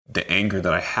the anger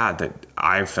that I had, that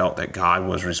I felt that God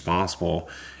was responsible,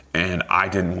 and I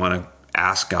didn't want to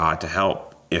ask God to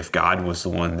help if God was the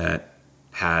one that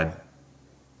had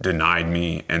denied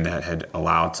me and that had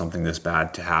allowed something this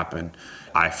bad to happen.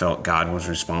 I felt God was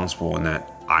responsible and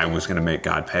that I was going to make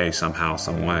God pay somehow,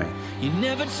 some way. You're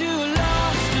never too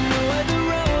lost to know where the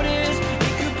road is.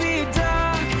 It could be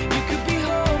dark, you could be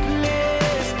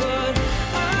hopeless, but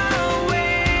I'll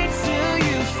wait till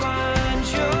you find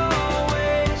your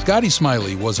way. Scotty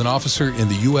Smiley was an officer in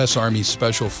the U.S. Army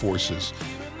Special Forces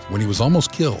when he was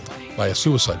almost killed by a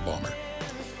suicide bomber.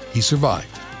 He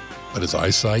survived, but his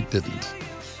eyesight didn't.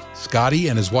 Scotty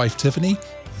and his wife Tiffany,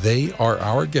 they are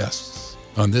our guests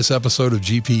on this episode of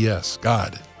GPS,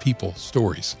 God, People,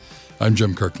 Stories. I'm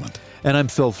Jim Kirkland. And I'm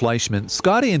Phil Fleischman.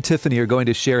 Scotty and Tiffany are going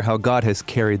to share how God has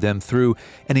carried them through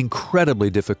an incredibly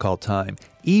difficult time,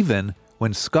 even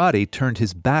when Scotty turned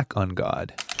his back on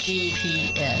God.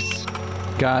 GPS.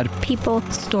 God, People,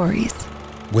 Stories.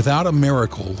 Without a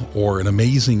miracle or an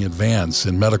amazing advance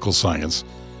in medical science,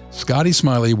 Scotty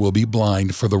Smiley will be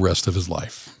blind for the rest of his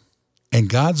life. And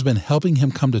God's been helping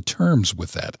him come to terms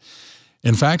with that.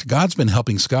 In fact, God's been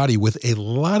helping Scotty with a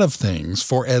lot of things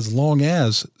for as long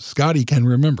as Scotty can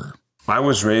remember. I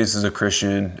was raised as a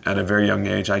Christian at a very young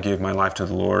age. I gave my life to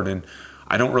the Lord, and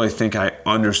I don't really think I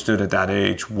understood at that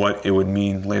age what it would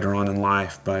mean later on in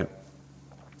life. But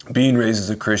being raised as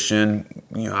a Christian,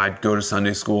 I'd go to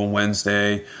Sunday school on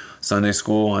Wednesday, Sunday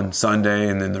school on Sunday,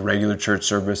 and then the regular church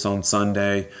service on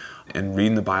Sunday, and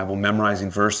reading the Bible,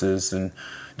 memorizing verses, and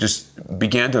just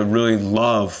began to really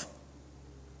love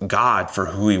God for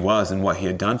who he was and what he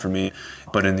had done for me.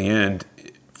 But in the end,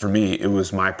 for me, it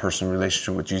was my personal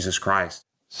relationship with Jesus Christ.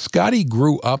 Scotty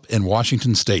grew up in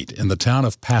Washington State in the town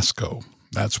of Pasco.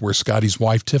 That's where Scotty's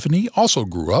wife, Tiffany, also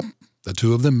grew up. The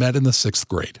two of them met in the 6th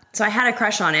grade. So I had a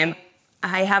crush on him.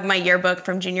 I have my yearbook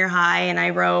from junior high, and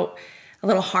I wrote a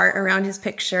little heart around his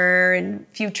picture and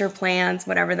future plans,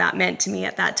 whatever that meant to me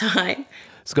at that time.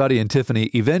 Scotty and Tiffany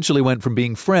eventually went from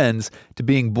being friends to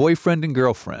being boyfriend and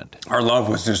girlfriend. Our love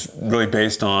was just really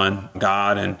based on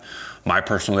God and my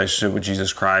personal relationship with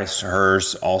Jesus Christ,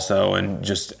 hers also. And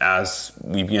just as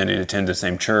we began to attend the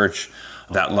same church,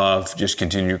 that love just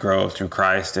continued to grow through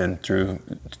Christ and through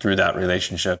that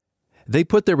relationship. They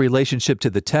put their relationship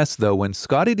to the test, though, when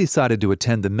Scotty decided to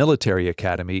attend the military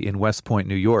academy in West Point,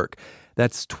 New York.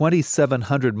 That's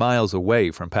 2,700 miles away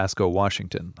from Pasco,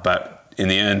 Washington. But in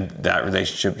the end, that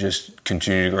relationship just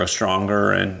continued to grow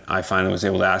stronger, and I finally was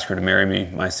able to ask her to marry me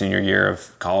my senior year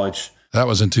of college. That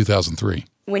was in 2003.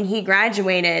 When he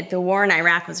graduated, the war in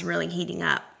Iraq was really heating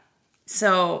up.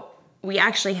 So we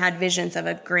actually had visions of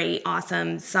a great,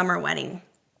 awesome summer wedding,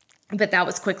 but that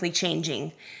was quickly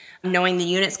changing. Knowing the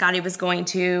unit Scotty was going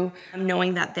to,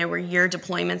 knowing that there were year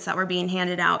deployments that were being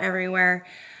handed out everywhere,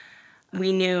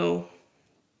 we knew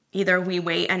either we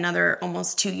wait another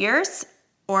almost 2 years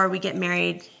or we get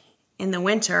married in the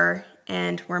winter,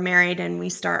 and we're married and we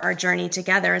start our journey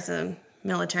together as a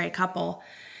military couple.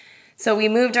 So we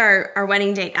moved our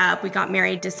wedding date up. We got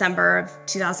married December of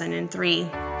 2003.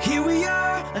 Here we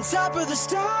are on top of the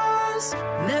stars.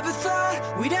 Never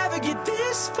thought we'd ever get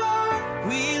this far.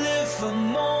 We live for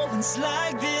moments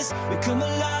like this. We come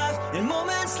alive in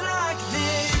moments like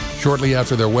this. Shortly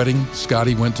after their wedding,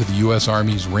 Scotty went to the U.S.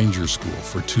 Army's Ranger School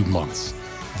for 2 months.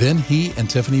 Then he and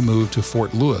Tiffany moved to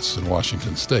Fort Lewis in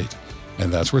Washington State,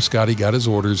 and that's where Scotty got his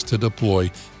orders to deploy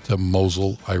to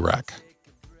Mosul, Iraq.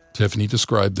 Tiffany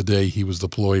described the day he was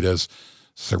deployed as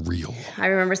surreal. I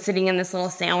remember sitting in this little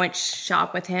sandwich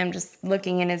shop with him, just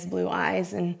looking in his blue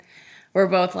eyes, and we're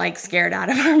both like scared out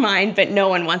of our mind, but no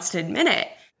one wants to admit it.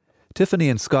 Tiffany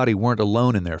and Scotty weren't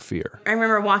alone in their fear. I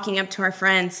remember walking up to our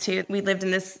friends, too. We lived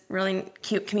in this really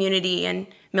cute community and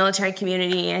military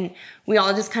community, and we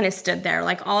all just kind of stood there,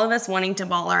 like all of us wanting to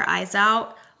bawl our eyes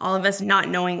out, all of us not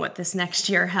knowing what this next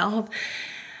year held.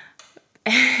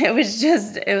 It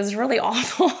was really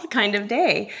awful kind of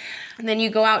day. And then you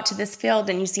go out to this field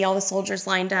and you see all the soldiers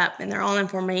lined up, and they're all in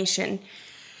formation.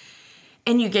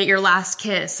 And you get your last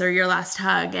kiss or your last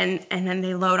hug, and then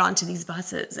they load onto these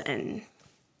buses, and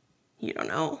you don't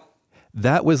know.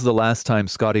 That was the last time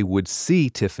Scotty would see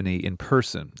Tiffany in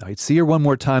person. He'd see her one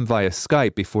more time via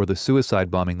Skype before the suicide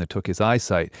bombing that took his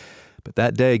eyesight. But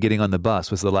that day, getting on the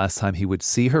bus, was the last time he would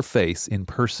see her face in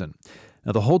person.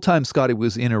 Now, the whole time Scotty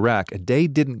was in Iraq, a day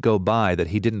didn't go by that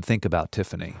he didn't think about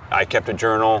Tiffany. I kept a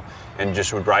journal and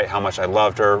just would write how much I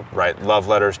loved her, write love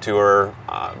letters to her,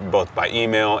 both by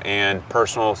email and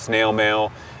personal snail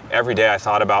mail. Every day I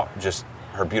thought about just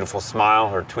her beautiful smile,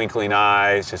 her twinkling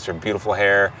eyes, just her beautiful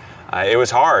hair. It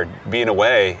was hard being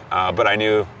away, but I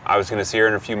knew I was going to see her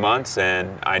in a few months,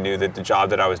 and I knew that the job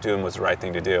that I was doing was the right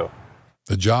thing to do.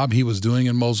 The job he was doing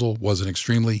in Mosul was an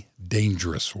extremely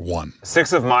dangerous one.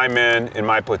 6 of my men in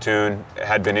my platoon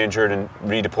had been injured and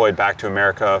redeployed back to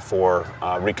America for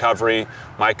recovery.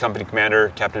 My company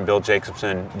commander, Captain Bill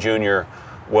Jacobson Jr.,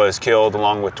 was killed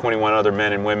along with 21 other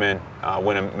men and women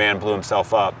when a man blew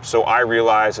himself up. So I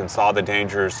realized and saw the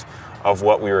dangers of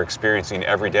what we were experiencing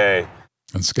every day.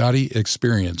 And Scotty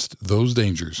experienced those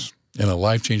dangers in a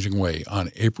life-changing way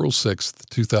on April 6th,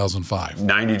 2005.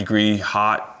 90-degree,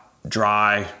 hot,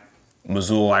 dry,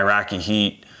 Mosul, Iraqi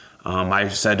heat. I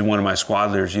said to one of my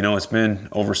squad leaders, it's been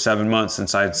over 7 months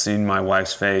since I'd seen my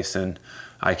wife's face, and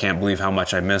I can't believe how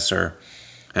much I miss her.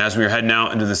 And as we were heading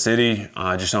out into the city,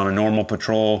 just on a normal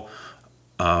patrol,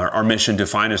 our mission to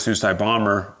find a suicide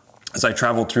bomber, as I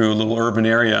traveled through a little urban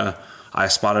area, I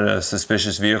spotted a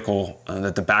suspicious vehicle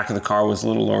that the back of the car was a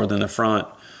little lower than the front.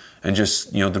 And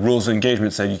just, the rules of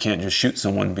engagement said you can't just shoot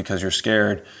someone because you're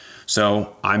scared.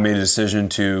 So I made a decision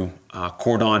to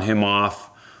cordon him off.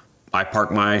 I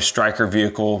parked my Stryker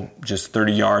vehicle just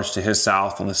 30 yards to his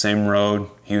south on the same road.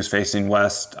 He was facing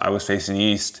west, I was facing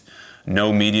east.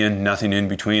 No median, nothing in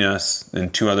between us,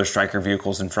 and 2 other Stryker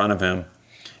vehicles in front of him,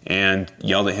 and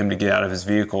yelled at him to get out of his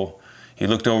vehicle. He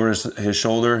looked over his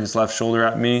shoulder, his left shoulder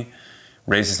at me,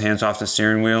 raised his hands off the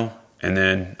steering wheel, and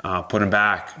then put him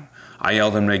back. I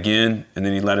yelled at him again, and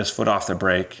then he let his foot off the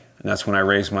brake. And that's when I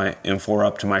raised my M4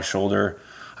 up to my shoulder.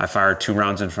 I fired 2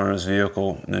 rounds in front of his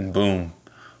vehicle, and then boom,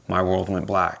 my world went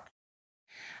black.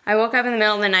 I woke up in the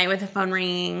middle of the night with the phone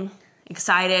ringing,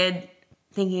 excited,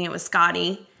 thinking it was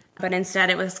Scotty. But instead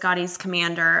it was Scotty's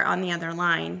commander on the other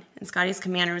line. And Scotty's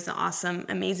commander was an awesome,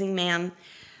 amazing man,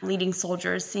 leading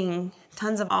soldiers, seeing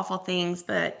tons of awful things,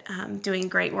 but doing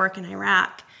great work in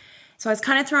Iraq. So I was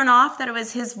kind of thrown off that it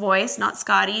was his voice, not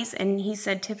Scotty's. And he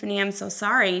said, "Tiffany, I'm so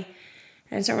sorry."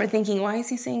 And I started thinking, why is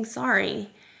he saying sorry?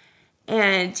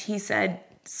 And he said,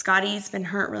 "Scotty's been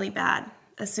hurt really bad.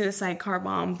 A suicide car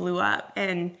bomb blew up,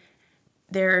 and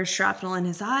there's shrapnel in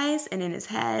his eyes and in his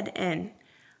head, and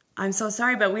I'm so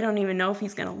sorry, but we don't even know if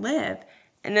he's going to live."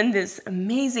 And then this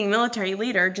amazing military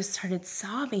leader just started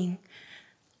sobbing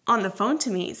on the phone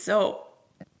to me. So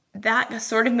that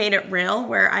sort of made it real,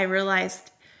 where I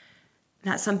realized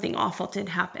that something awful did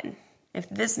happen. If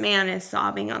this man is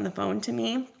sobbing on the phone to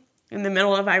me in the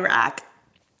middle of Iraq,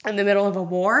 in the middle of a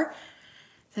war,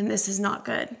 then this is not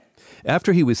good.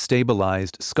 After he was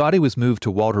stabilized, Scotty was moved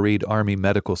to Walter Reed Army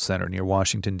Medical Center near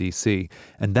Washington, D.C.,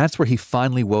 and that's where he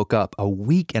finally woke up a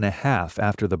week and a half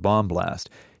after the bomb blast.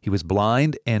 He was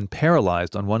blind and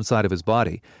paralyzed on one side of his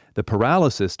body. The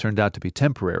paralysis turned out to be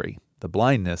temporary. The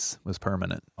blindness was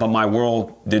permanent. But my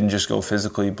world didn't just go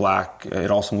physically black,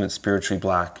 it also went spiritually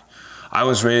black. I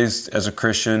was raised as a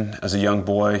Christian, as a young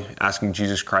boy, asking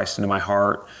Jesus Christ into my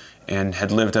heart, and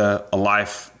had lived a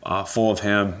life full of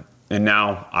Him. And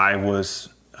now I was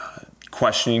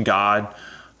questioning God,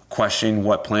 questioning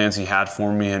what plans He had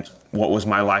for me, and what was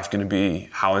my life going to be?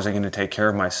 How was I going to take care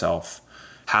of myself?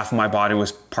 Half of my body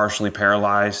was partially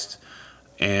paralyzed,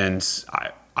 and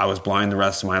I was blind the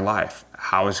rest of my life.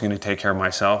 How I was going to take care of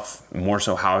myself, more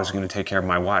so how I was going to take care of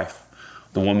my wife,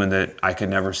 the woman that I could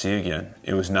never see again.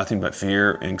 It was nothing but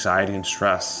fear, anxiety, and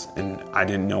stress, and I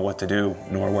didn't know what to do,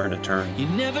 nor where to turn. You're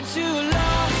never too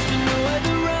lost to know where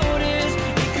the road is.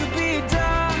 It could be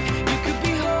dark, you could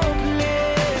be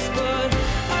hopeless, but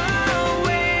I'll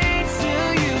wait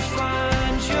till you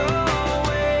find your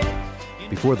way.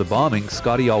 Before the bombing,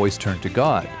 Scotty always turned to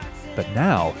God. But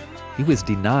now, he was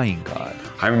denying God.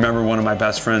 I remember one of my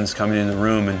best friends coming in the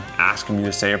room and asking me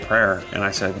to say a prayer. And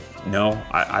I said, no,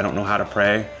 I don't know how to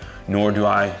pray, nor do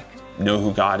I know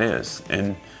who God is.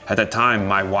 And at that time,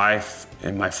 my wife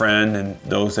and my friend and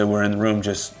those that were in the room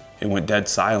it went dead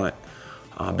silent.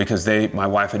 Because my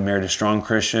wife had married a strong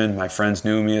Christian. My friends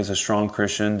knew me as a strong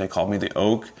Christian. They called me the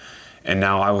Oak. And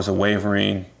now I was a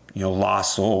wavering,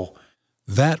 lost soul.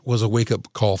 That was a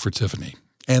wake-up call for Tiffany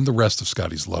and the rest of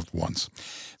Scotty's loved ones.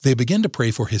 They began to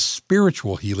pray for his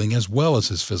spiritual healing as well as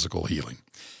his physical healing.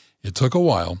 It took a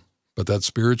while, but that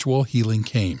spiritual healing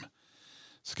came.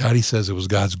 Scotty says it was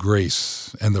God's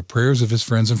grace and the prayers of his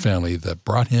friends and family that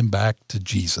brought him back to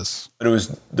Jesus. It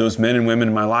was those men and women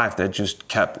in my life that just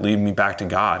kept leading me back to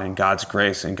God and God's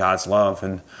grace and God's love,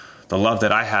 and the love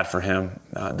that I had for Him,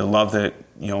 the love that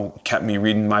kept me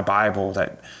reading my Bible,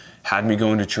 that had me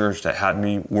going to church, that had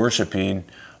me worshiping,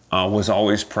 was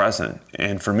always present.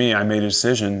 And for me, I made a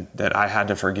decision that I had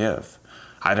to forgive.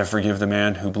 I had to forgive the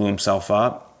man who blew himself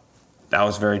up. That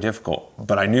was very difficult,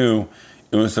 but I knew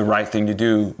it was the right thing to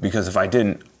do, because if I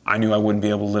didn't, I knew I wouldn't be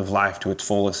able to live life to its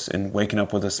fullest and waking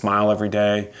up with a smile every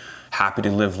day, happy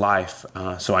to live life.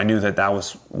 So I knew that that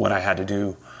was what I had to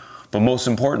do. But most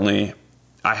importantly,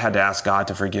 I had to ask God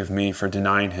to forgive me for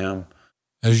denying him.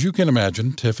 As you can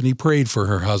imagine, Tiffany prayed for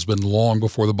her husband long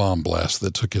before the bomb blast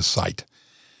that took his sight.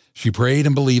 She prayed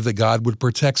and believed that God would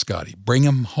protect Scotty, bring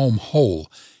him home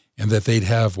whole, and that they'd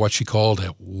have what she called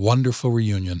a wonderful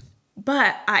reunion.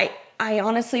 But I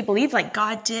honestly believe like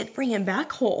God did bring him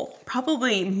back whole,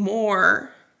 probably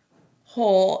more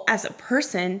whole as a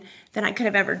person than I could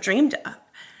have ever dreamed of.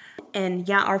 And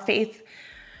yeah, our faith,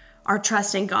 our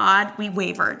trust in God, we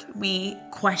wavered, we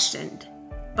questioned,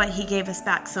 but he gave us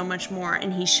back so much more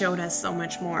and he showed us so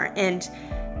much more. And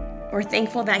we're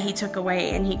thankful that he took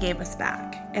away and he gave us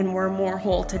back. And we're more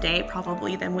whole today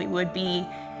probably than we would be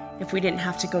if we didn't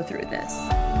have to go through this.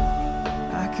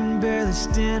 I can barely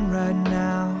stand right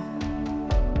now.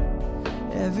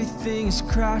 Everything is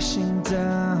crashing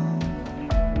down,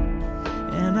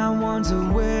 and I wonder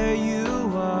where you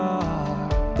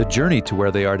are. The journey to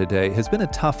where they are today has been a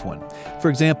tough one. For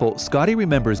example, Scotty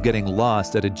remembers getting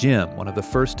lost at a gym, one of the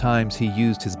first times he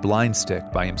used his blind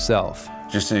stick by himself.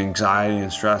 Just in anxiety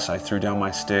and stress, I threw down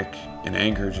my stick in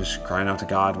anger, just crying out to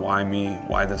God, why me?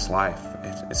 Why this life?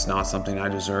 It's not something I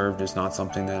deserved. It's not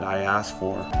something that I asked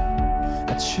for.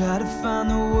 I try to find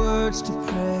the words to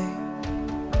pray.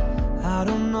 I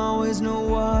don't always know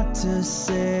what to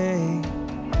say,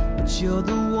 but you're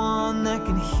the one that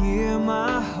can hear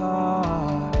my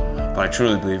heart. But I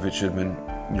truly believe it should have been,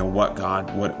 what,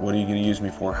 God? What are you going to use me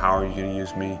for? How are you going to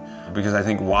use me? Because I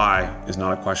think why is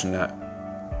not a question that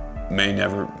may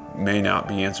not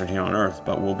be answered here on earth,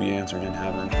 but will be answered in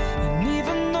heaven. And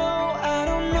even though I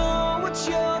don't know what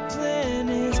your plan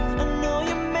is, I know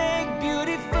you make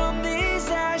beauty from these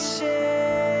ashes.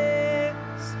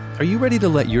 Are you ready to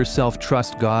let yourself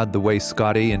trust God the way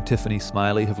Scotty and Tiffany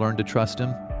Smiley have learned to trust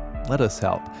him? Let us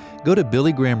help. Go to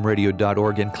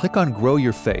BillyGrahamRadio.org and click on Grow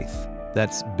Your Faith.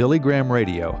 That's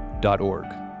BillyGrahamRadio.org.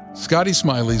 Scotty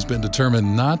Smiley's been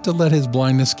determined not to let his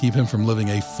blindness keep him from living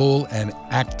a full and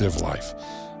active life.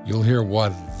 You'll hear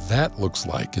what that looks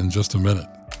like in just a minute.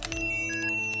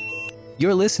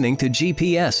 You're listening to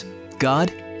GPS,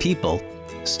 God, People,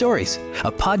 Stories,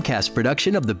 a podcast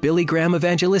production of the Billy Graham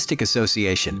Evangelistic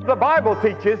Association. The Bible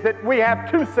teaches that we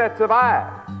have two sets of eyes,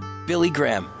 Billy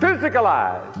Graham. physical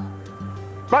eyes.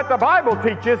 But the Bible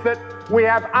teaches that we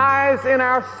have eyes in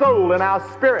our soul, in our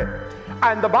spirit.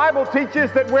 And the Bible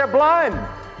teaches that we're blind.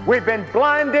 We've been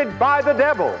blinded by the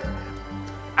devil.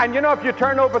 And if you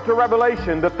turn over to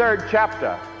Revelation, the 3rd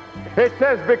chapter, it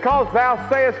says, because thou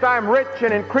sayest, I am rich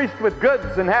and increased with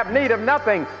goods and have need of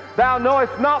nothing, thou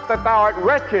knowest not that thou art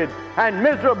wretched and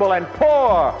miserable and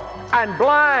poor and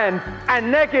blind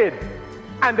and naked.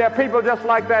 And there are people just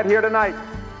like that here tonight.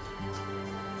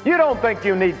 You don't think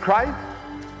you need Christ.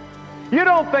 You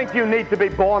don't think you need to be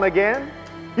born again.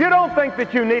 You don't think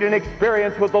that you need an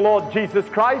experience with the Lord Jesus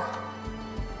Christ.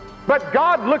 But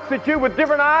God looks at you with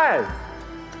different eyes.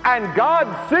 And God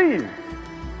sees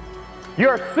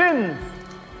your sins.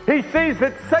 He sees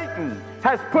that Satan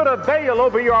has put a veil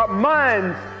over your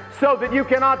minds so that you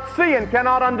cannot see and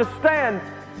cannot understand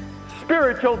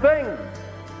spiritual things.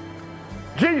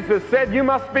 Jesus said you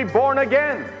must be born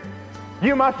again.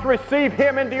 You must receive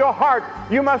Him into your heart.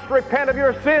 You must repent of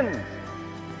your sins.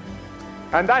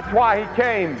 And that's why He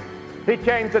came. He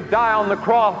came to die on the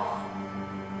cross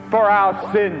for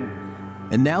our sins.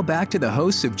 And now back to the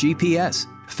hosts of GPS,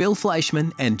 Phil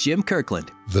Fleischman and Jim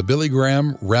Kirkland. The Billy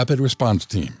Graham Rapid Response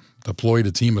Team deployed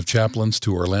a team of chaplains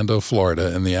to Orlando,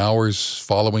 Florida in the hours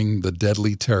following the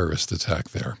deadly terrorist attack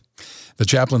there. The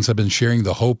chaplains have been sharing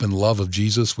the hope and love of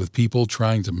Jesus with people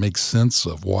trying to make sense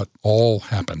of what all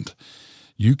happened.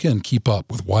 You can keep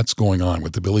up with what's going on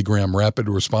with the Billy Graham Rapid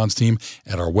Response Team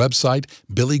at our website,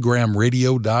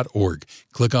 BillyGrahamRadio.org.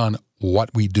 Click on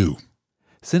What We Do.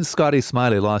 Since Scotty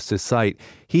Smiley lost his sight,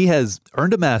 he has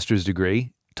earned a master's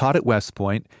degree, taught at West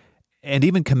Point, and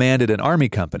even commanded an Army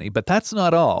company. But that's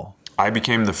not all. I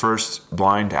became the first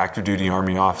blind active duty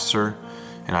Army officer,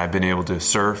 and I've been able to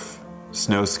surf,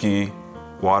 snow ski,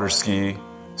 water ski,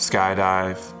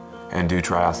 skydive, and do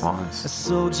triathlons. A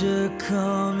soldier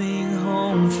coming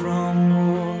home from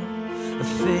war, a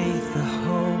faith, a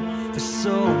hope for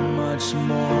so much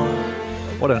more.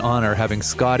 What an honor having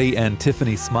Scotty and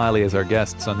Tiffany Smiley as our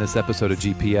guests on this episode of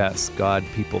GPS, God,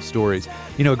 People, Stories.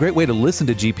 A great way to listen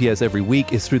to GPS every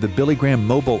week is through the Billy Graham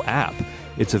mobile app.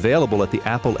 It's available at the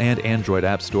Apple and Android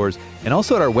app stores and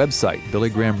also at our website,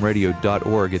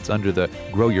 BillyGrahamRadio.org. It's under the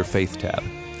Grow Your Faith tab.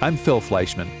 I'm Phil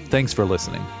Fleischman. Thanks for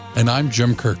listening. And I'm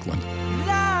Jim Kirkland.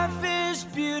 Life is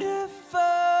beautiful.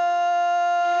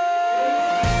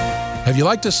 Have you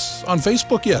liked us on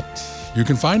Facebook yet? You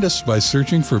can find us by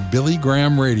searching for Billy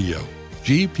Graham Radio.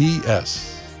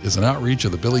 GPS is an outreach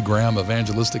of the Billy Graham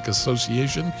Evangelistic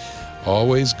Association.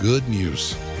 Always good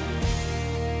news.